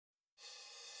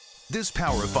This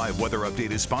Power 5 weather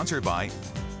update is sponsored by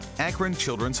Akron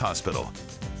Children's Hospital.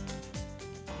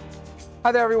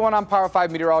 Hi there, everyone. I'm Power 5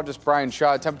 meteorologist Brian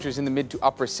Shaw. Temperatures in the mid to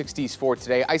upper 60s for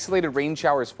today. Isolated rain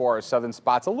showers for our southern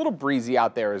spots. A little breezy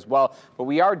out there as well, but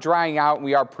we are drying out and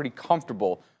we are pretty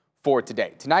comfortable for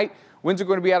today. Tonight, winds are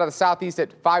going to be out of the southeast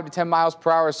at 5 to 10 miles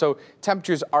per hour, so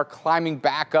temperatures are climbing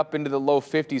back up into the low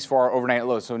 50s for our overnight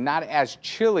lows. So not as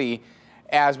chilly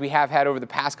as we have had over the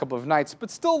past couple of nights,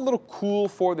 but still a little cool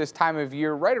for this time of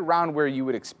year, right around where you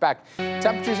would expect.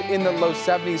 Temperatures in the low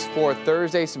 70s for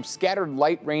Thursday, some scattered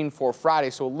light rain for Friday,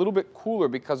 so a little bit cooler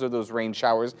because of those rain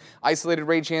showers. Isolated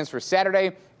rain chance for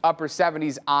Saturday, upper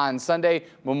 70s on Sunday.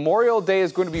 Memorial Day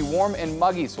is going to be warm and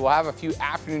muggy, so we'll have a few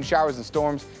afternoon showers and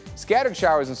storms, scattered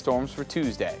showers and storms for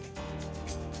Tuesday.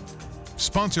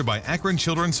 Sponsored by Akron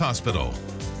Children's Hospital.